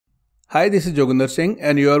Hi, this is Joginder Singh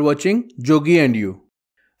and you are watching Jogi and You.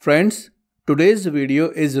 Friends, today's video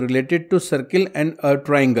is related to circle and a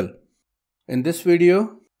triangle. In this video,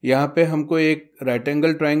 यहाँ पे हमको एक right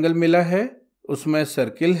angle triangle मिला है, उसमें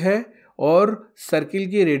circle है और circle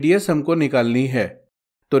की रेडियस हमको निकालनी है.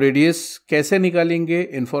 तो रेडियस कैसे निकालेंगे?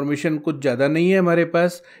 इन्फॉर्मेशन कुछ ज़्यादा नहीं है हमारे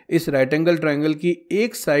पास. इस राइट एंगल ट्राइंगल की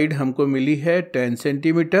एक साइड हमको मिली है 10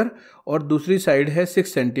 सेंटीमीटर और दूसरी साइड है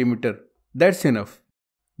 6 centimetre. That's enough.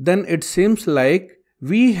 Then it seems like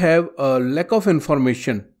we have a lack of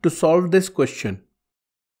information to solve this question.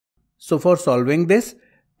 So for solving this,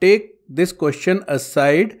 take this question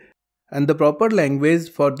aside, and the proper language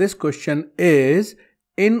for this question is,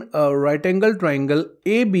 in a right angle triangle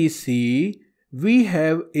ABC, we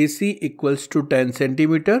have AC equals to 10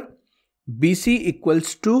 centimeter, BC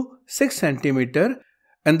equals to 6 centimeter,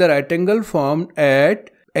 and the right angle formed at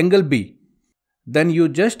angle B. Then you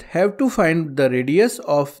just have to find the radius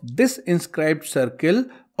of this inscribed circle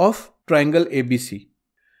of triangle ABC.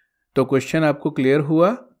 तो question आपको clear हुआ.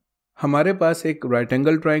 हमारे पास एक right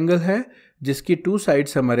angle triangle है जिसकी 2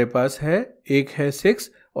 sides हमारे पास है. एक है 6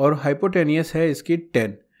 और हाइपोटेनियस है इसकी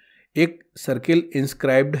 10. एक सर्किल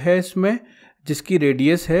इंस्क्राइब्ड है इसमें जिसकी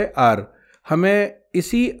रेडियस है r. हमें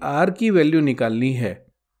इसी r की वैल्यू निकालनी है.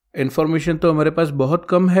 इन्फॉर्मेशन तो हमारे पास बहुत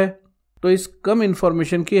कम है, तो इस कम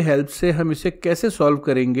इन्फॉर्मेशन की हेल्प से हम इसे कैसे सॉल्व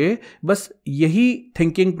करेंगे, बस यही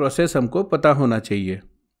थिंकिंग प्रोसेस हमको पता होना चाहिए.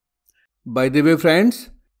 By the way friends,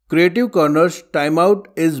 creative corners time out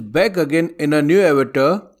is back again in a new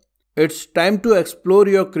avatar. It's time to explore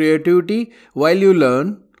your creativity while you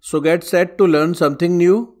learn, so get set to learn something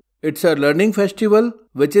new. It's a learning festival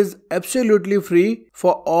which is absolutely free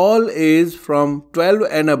for all ages from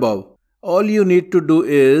 12 and above. All you need to do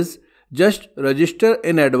is just register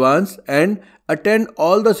in advance and attend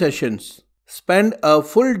all the sessions. Spend a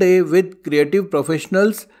full day with creative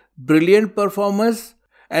professionals, brilliant performers,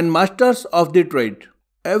 and masters of the trade.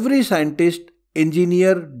 Every scientist,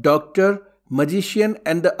 engineer, doctor, magician,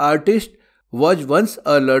 and the artist was once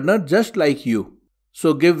a learner just like you.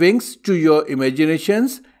 So give wings to your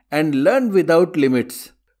imaginations and learn without limits.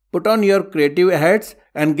 Put on your creative hats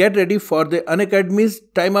and get ready for the Unacademy's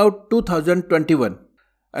Timeout 2021.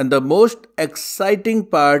 And the most exciting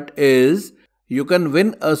part is you can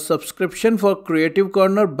win a subscription for Creative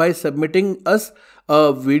Corner by submitting us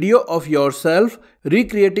a video of yourself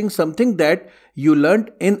recreating something that you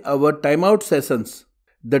learned in our timeout sessions.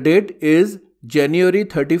 The date is January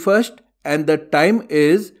 31st and the time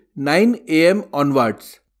is 9 AM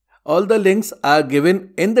onwards. All the links are given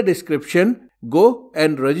in the description. Go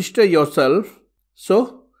and register yourself. So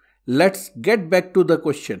let's get back to the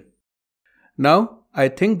question. Now I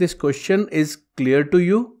think this question is clear to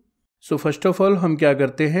you. So first of all हम क्या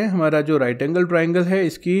करते हैं, हमारा जो right angle triangle है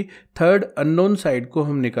इसकी third unknown side को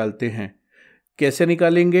हम निकालते हैं. कैसे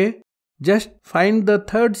निकालेंगे? Just find the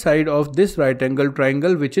third side of this right angle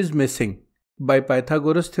triangle which is missing by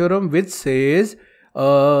Pythagoras theorem, which says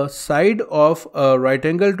a side of a right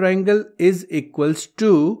angle triangle is equals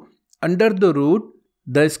to under the root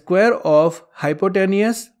the square of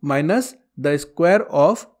hypotenuse minus the square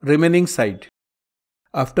of remaining side.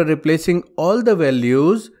 After replacing all the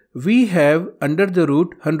values, we have under the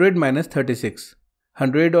root 100 minus 36.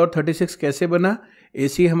 100 और 36 कैसे बना?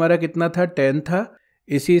 AC हमारा कितना था? 10 था.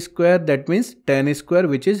 AC square that means 10 square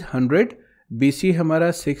which is 100. BC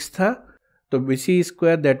हमारा 6 था, तो BC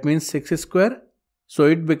square that means 6 square. So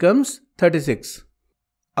it becomes 36.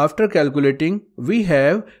 After calculating, we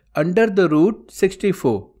have under the root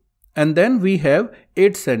 64 and then we have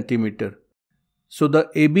 8 centimeter. So the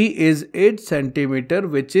AB is 8 centimeter,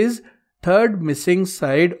 which is third missing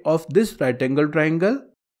side of this right angle triangle.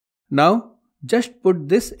 Now just put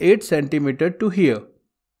this 8 centimeter to here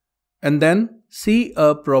and then see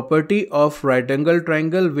a property of right angle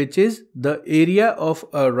triangle, which is the area of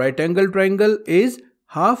a right angle triangle is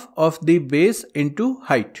half of the base into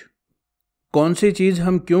height. कौन सी चीज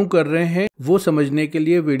हम क्यों कर रहे हैं वो समझने के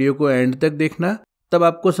लिए वीडियो को एंड तक देखना, तब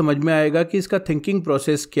आपको समझ में आएगा कि इसका थिंकिंग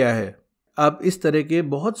प्रोसेस क्या है. आप इस तरह के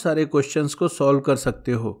बहुत सारे क्वेश्चंस को सॉल्व कर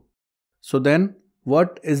सकते हो. So then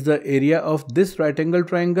what is the area of this right angle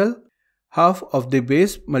triangle? Half of the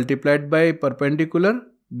base multiplied by perpendicular.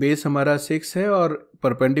 Base हमारा 6 है और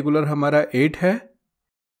परपेंडिकुलर हमारा 8 है.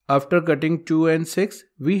 After cutting 2 and 6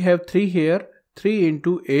 we have 3 here. 3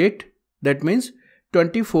 into 8 that means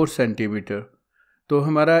 24 centimeter. तो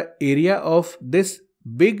हमारा area of this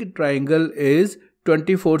big triangle is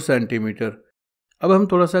 24 centimetre. अब हम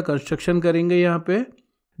थोड़ा सा कंस्ट्रक्शन करेंगे यहाँ पे.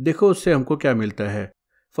 देखो उससे हमको क्या मिलता है.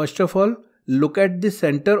 First of all look at the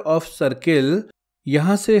centre of circle.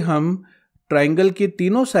 यहाँ से हम ट्राइंगल की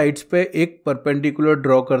तीनों साइड्स पे एक परपेंडिकुलर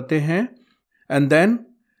ड्रॉ करते हैं and then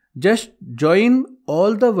just join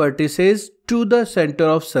all the vertices to the centre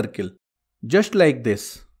of circle, just like this.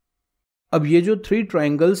 अब ये जो 3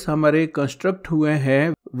 ट्राइंगल्स हमारे कंस्ट्रक्ट हुए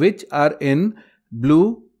हैं which are in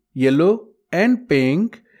blue, yellow and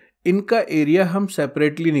pink, इनका एरिया हम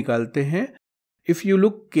सेपरेटली निकालते हैं। If you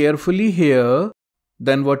look carefully here,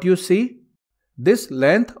 then what you see, this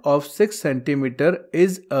length of 6 centimeter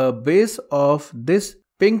is a base of this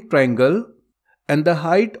pink triangle and the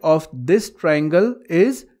height of this triangle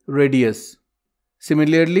is radius.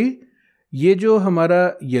 Similarly, ये जो हमारा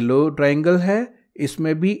yellow triangle है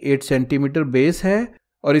इसमें भी 8 centimetre base है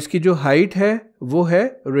और इसकी जो हाइट है वो है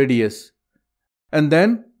radius. And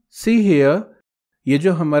then see here, ये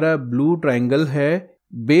जो हमारा ब्लू ट्राइंगल है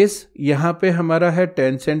बेस यहाँ पे हमारा है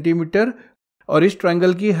 10 सेंटीमीटर और इस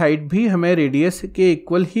ट्रायंगल की हाइट भी हमें रेडियस के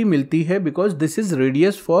इक्वल ही मिलती है because this is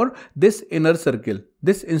radius for this inner circle,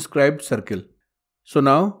 this inscribed circle. So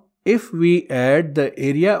now if we add the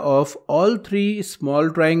area of all 3 small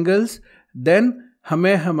triangles then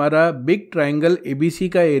हमें हमारा बिग ट्रायंगल ABC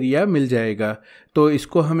का एरिया मिल जाएगा। तो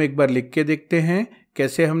इसको हम एक बार लिख के देखते हैं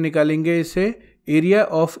कैसे हम निकालेंगे इसे। Area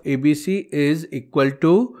of ABC is equal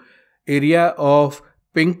to area of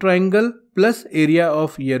pink triangle plus area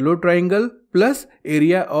of yellow triangle plus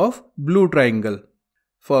area of blue triangle.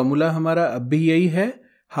 Formula हमारा अब भी यही है,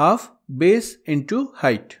 half base into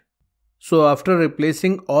height. So after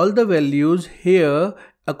replacing all the values here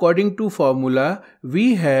according to formula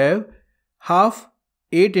we have half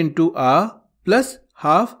 8 into r plus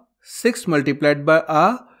half 6 multiplied by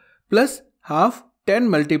r plus half 10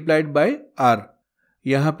 multiplied by r।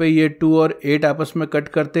 यहाँ पे ये 2 और 8 आपस में कट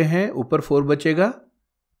करते हैं, ऊपर 4 बचेगा,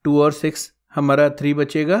 2 और 6 हमारा 3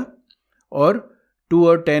 बचेगा और 2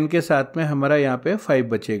 और 10 के साथ में हमारा यहाँ पे 5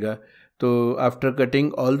 बचेगा। तो after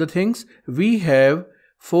cutting all the things we have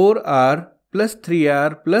 4r plus 3r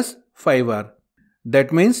plus 5r,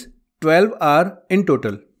 that means 12r in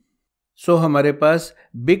total. सो हमारे पास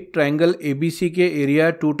बिग ट्रायंगल ABC के एरिया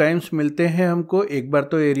 2 टाइम्स मिलते हैं हमको। एक बार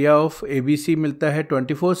तो एरिया ऑफ ABC मिलता है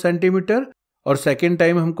 24 सेंटीमीटर और सेकेंड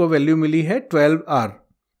टाइम हमको वैल्यू मिली है 12r।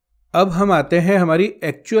 अब हम आते हैं हमारी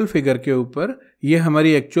एक्चुअल फिगर के ऊपर। ये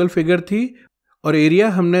हमारी एक्चुअल फिगर थी और एरिया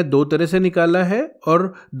हमने 2 तरह से निकाला है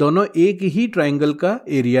और दोनों एक ही ट्रायंगल का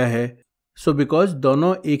एरिया है। सो बिकॉज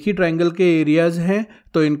दोनों एक ही ट्रायंगल के एरियाज हैं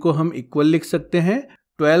तो इनको हम इक्वल लिख सकते हैं।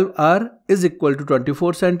 12r is equal to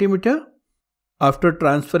 24 centimeter. After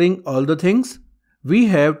transferring all the things, we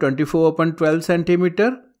have 24 upon 12 centimeter,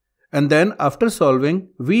 and then after solving,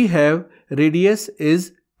 we have radius is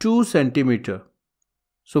 2 centimeter.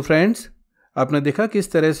 So friends, आपने देखा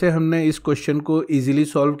किस तरह से हमने इस क्वेश्चन को इजीली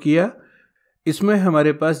सॉल्व किया। इसमें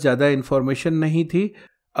हमारे पास ज़्यादा इन्फॉर्मेशन नहीं थी।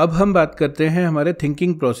 अब हम बात करते हैं हमारे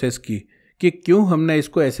थिंकिंग प्रोसेस की कि क्यों हमने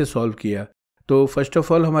इसको ऐसे सॉल्व किया। तो फर्स्ट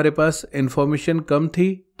ऑफ ऑल हमारे पास इन्फॉर्मेशन कम थी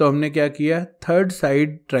तो हमने क्या किया, थर्ड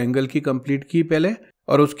साइड ट्रायंगल की कंप्लीट की पहले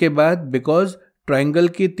और उसके बाद बिकॉज ट्रायंगल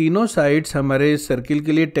की तीनों साइड्स हमारे सर्किल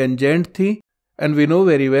के लिए टेंजेंट थी and we know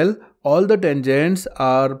very well all the tangents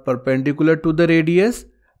are perpendicular to the radius,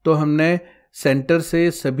 तो हमने सेंटर से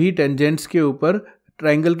सभी टेंजेंट्स के ऊपर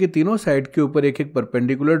ट्रायंगल की तीनों साइड के ऊपर एक एक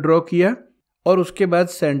परपेंडिकुलर ड्रॉ किया और उसके बाद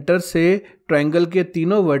सेंटर से ट्रायंगल के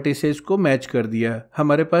तीनों वर्टिसेस को मैच कर दिया।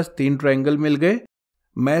 हमारे पास 3 ट्रायंगल मिल गए।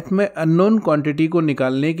 मैथ में अननोन क्वांटिटी को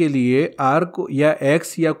निकालने के लिए r को या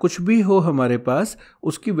x या कुछ भी हो हमारे पास,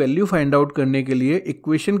 उसकी वैल्यू फाइंड आउट करने के लिए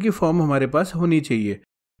इक्वेशन की फॉर्म हमारे पास होनी चाहिए।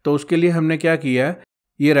 तो उसके लिए हमने क्या किया,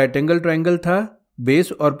 ये राइट एंगल ट्रायंगल था,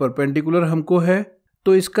 बेस और परपेंडिकुलर हमको है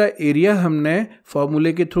तो इसका एरिया हमने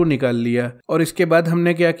फॉर्मूले के थ्रू निकाल लिया और इसके बाद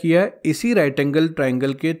हमने क्या किया, इसी राइट एंगल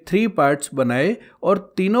ट्रायंगल के 3 पार्ट्स बनाए और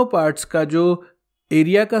तीनों पार्ट्स का जो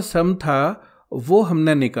एरिया का सम था वो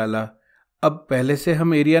हमने निकाला। अब पहले से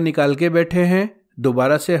हम एरिया निकाल के बैठे हैं,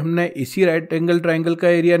 दोबारा से हमने इसी राइट एंगल ट्रायंगल का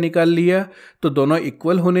एरिया निकाल लिया, तो दोनों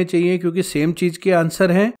इक्वल होने चाहिए क्योंकि सेम चीज़ के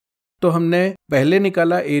आंसर हैं। तो हमने पहले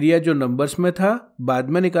निकाला एरिया जो नंबर्स में था, बाद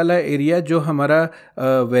में निकाला एरिया जो हमारा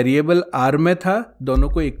वेरिएबल r में था, दोनों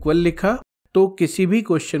को इक्वल लिखा। तो किसी भी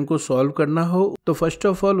क्वेश्चन को सॉल्व करना हो तो फर्स्ट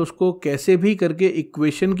ऑफ ऑल उसको कैसे भी करके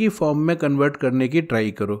इक्वेशन की फॉर्म में कन्वर्ट करने की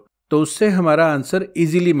ट्राई करो, तो उससे हमारा आंसर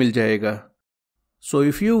इजीली मिल जाएगा। So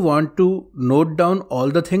if you want to note down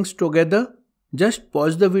all the things together, just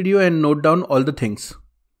pause the video and note down all the things.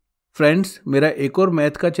 Friends, मेरा एक और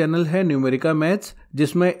मैथ का चैनल है न्यूमेरिका मैथ्स,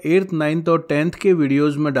 जिसमें 8th, 9th और 10th के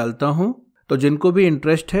वीडियोस में डालता हूं। तो जिनको भी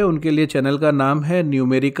इंटरेस्ट है उनके लिए चैनल का नाम है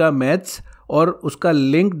न्यूमेरिका मैथ्स और उसका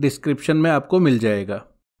लिंक डिस्क्रिप्शन में आपको मिल जाएगा।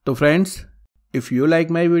 तो friends, if you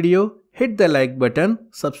like my video, hit the like button,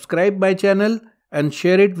 subscribe my channel and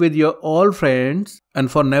share it with your all friends,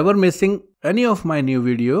 and for never missing any of my new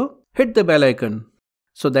video, hit the bell icon.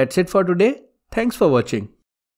 So that's it for today. Thanks for watching.